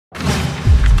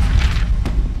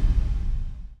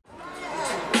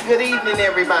Good evening,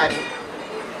 everybody.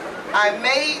 I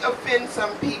may offend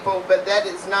some people, but that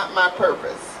is not my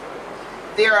purpose.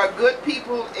 There are good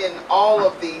people in all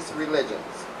of these religions.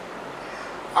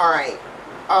 All right.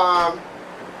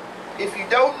 If you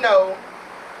don't know,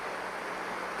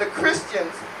 the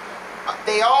Christians,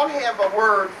 they all have a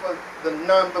word for the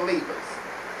non-believers.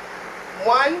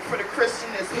 One for the Christian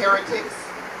is heretics.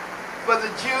 For the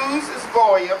Jews is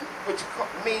goyim, which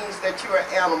means that you're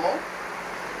an animal.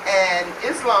 And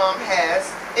Islam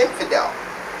has infidel,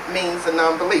 means a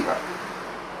non-believer.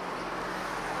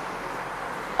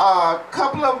 A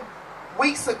couple of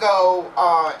weeks ago,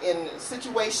 in a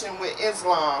situation with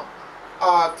Islam,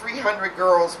 300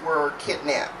 girls were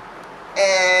kidnapped.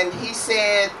 And he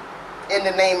said, in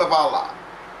the name of Allah.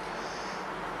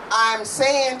 I'm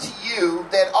saying to you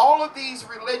that all of these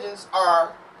religions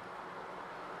are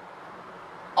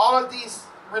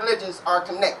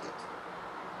connected.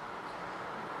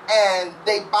 And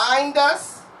they bind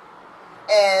us,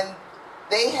 and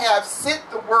they have sent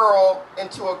the world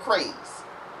into a craze.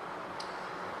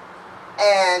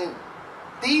 And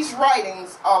these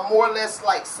writings are more or less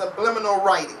like subliminal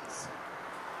writings.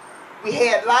 We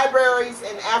had libraries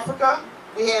in Africa.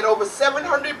 We had over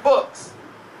 700 books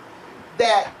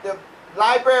that the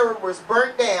library was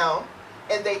burnt down,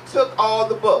 and they took all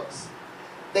the books.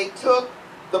 They took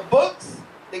the books,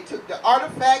 they took the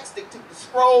artifacts, they took the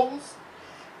scrolls,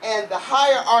 and the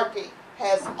hierarchy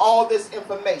has all this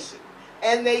information.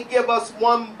 And they give us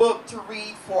one book to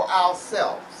read for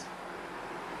ourselves.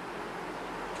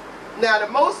 Now,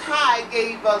 the Most High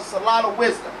gave us a lot of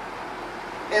wisdom.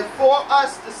 And for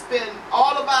us to spend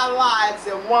all of our lives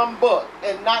in one book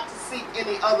and not to seek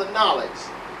any other knowledge,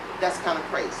 that's kind of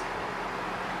crazy.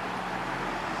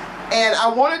 And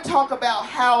I want to talk about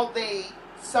how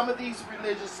some of these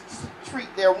religions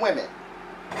treat their women.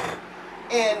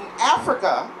 In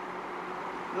Africa,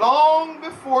 long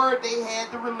before they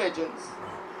had the religions,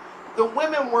 the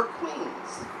women were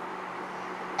queens.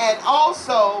 And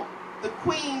also, the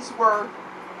queens were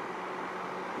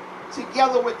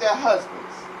together with their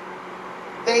husbands.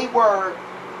 They were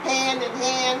hand in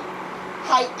hand,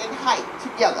 height in height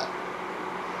together.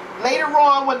 Later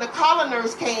on, when the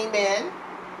coloners came in,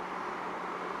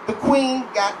 the queen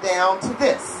got down to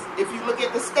this. If you look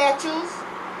at the statues,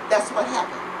 that's what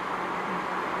happened.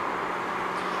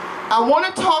 I want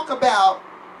to talk about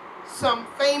some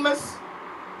famous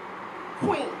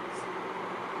queens.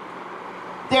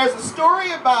 There's a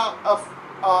story about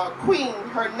a queen.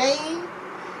 Her name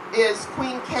is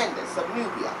Queen Candace of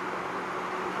Nubia.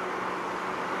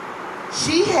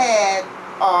 She had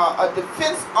a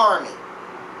defense army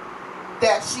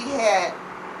that she had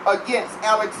against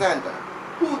Alexander,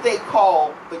 who they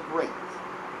call the Great.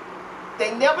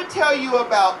 They never tell you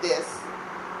about this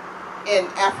in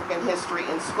African history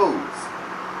in schools.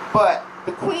 But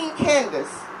the Queen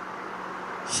Candace,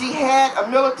 she had a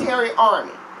military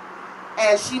army,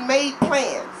 and she made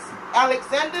plans.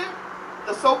 Alexander,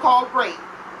 the so-called Great,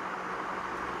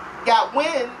 got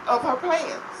wind of her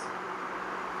plans.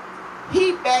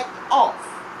 He backed off.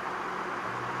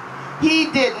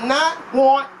 He did not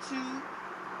want to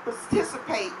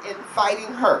participate in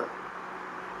fighting her.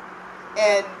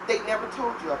 And they never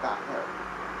told you about her.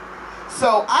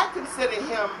 So I consider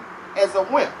him as a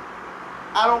wimp.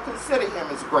 I don't consider him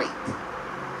as great.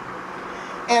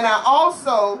 And I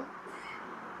also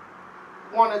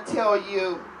want to tell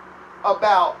you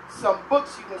about some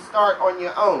books you can start on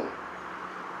your own.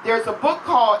 There's a book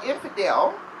called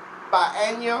Infidel by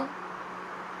Anya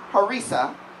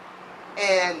Harissa,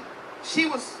 and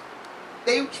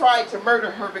they tried to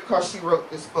murder her because she wrote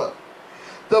this book.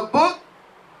 The book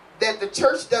that the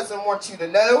church doesn't want you to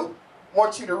know,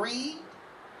 want you to read,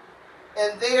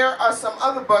 and there are some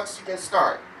other books you can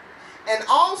start. And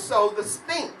also the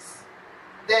Sphinx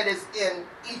that is in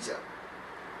Egypt.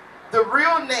 The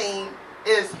real name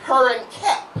is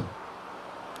Kep.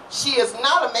 She is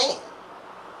not a man.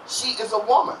 She is a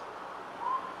woman.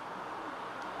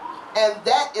 And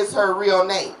that is her real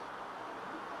name.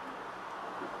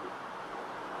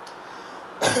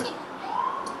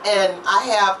 And I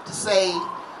have to say,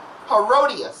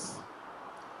 Herodias,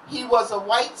 he was a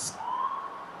white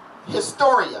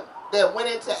historian that went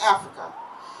into Africa.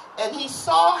 And he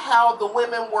saw how the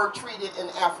women were treated in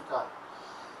Africa.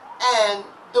 And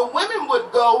the women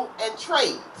would go and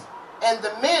trade, and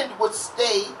the men would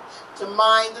stay to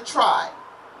mind the tribe.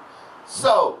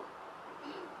 So,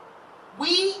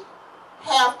 we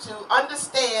have to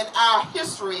understand our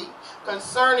history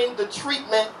concerning the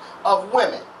treatment of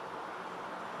women.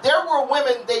 There were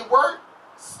women, they were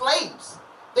slaves.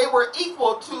 They were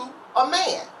equal to a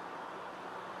man.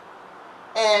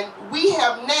 And we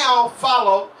have now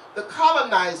followed the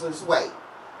colonizers' way,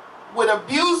 with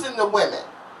abusing the women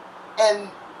and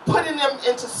putting them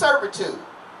into servitude.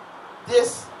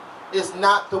 This is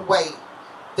not the way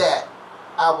that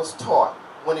I was taught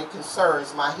when it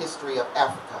concerns my history of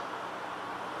Africa.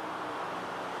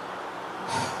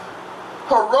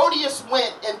 Herodias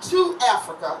went into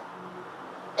Africa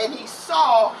and he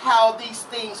saw how these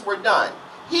things were done.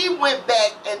 He went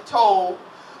back and told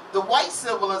the white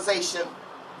civilization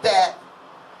that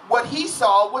what he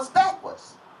saw was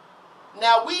backwards.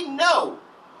 Now we know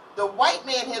the white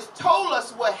man has told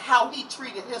us how he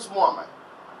treated his woman,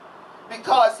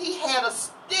 because he had a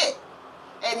stick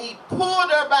and he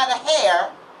pulled her by the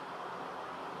hair.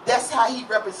 That's how he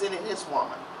represented his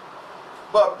woman.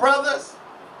 But brothers,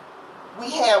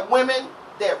 we had women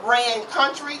that ran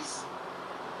countries,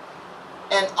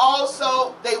 and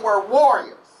also they were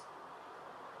warriors.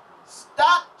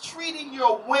 Stop treating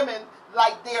your women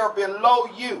like they are below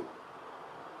you.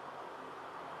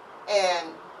 And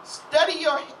study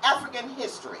your African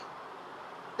history.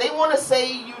 They want to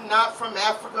say you're not from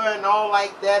Africa and all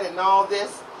like that and all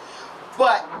this.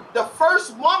 But the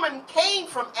first woman came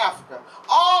from Africa.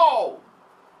 All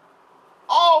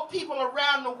people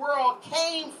around the world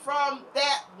came from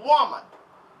that woman.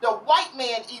 The white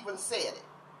man even said it.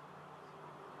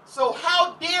 So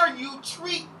how dare you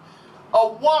treat a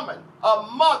woman, a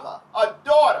mother, a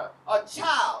daughter, a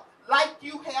child, like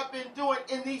you have been doing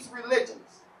in these religions?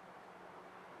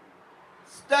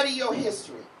 Study your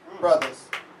history, brothers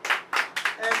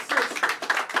and sisters.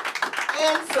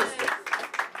 And sisters.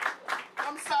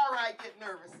 I'm sorry I get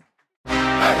nervous.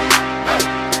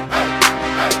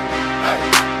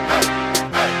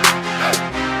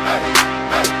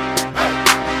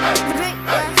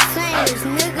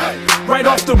 Right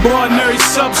off the Barnary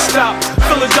sub-stop,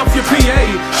 Philadelphia, PA.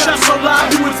 Shot so loud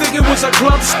you would think it was a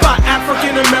club spot.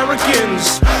 African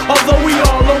Americans, although we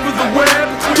all over the web,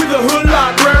 we the hood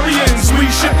librarians.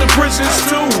 We ship to prisons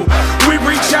too. We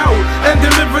reach out and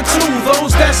deliver to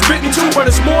those that's bitten too, but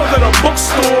it's more than a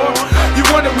bookstore. You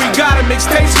want it, we got it.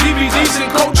 Mixtapes, DVDs, and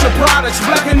culture products.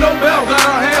 Black and Nobel got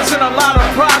our hands in a lot of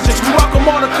projects. We welcome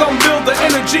all to come build. The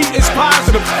energy is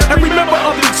positive. And remember,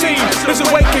 other teams is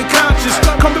awake and conscious.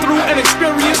 Come through and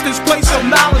experience this place of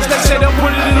knowledge. They say they'll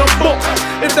put it in a book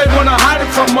if they wanna hide it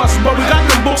from us, but we got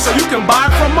them books so you can buy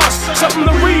it from us. Something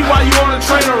to read while you on a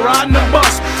train or riding the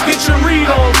bus. Get your read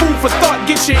on, food for thought,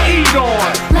 get your eat on.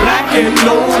 Black and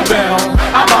Nobel,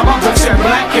 I buy my books at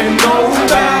Black and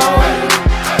Nobel.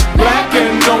 Black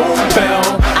and Nobel,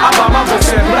 I buy my books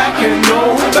at Black and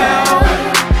Nobel.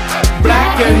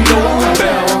 Black and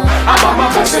Nobel, I buy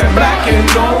my books at Black and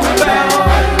Nobel.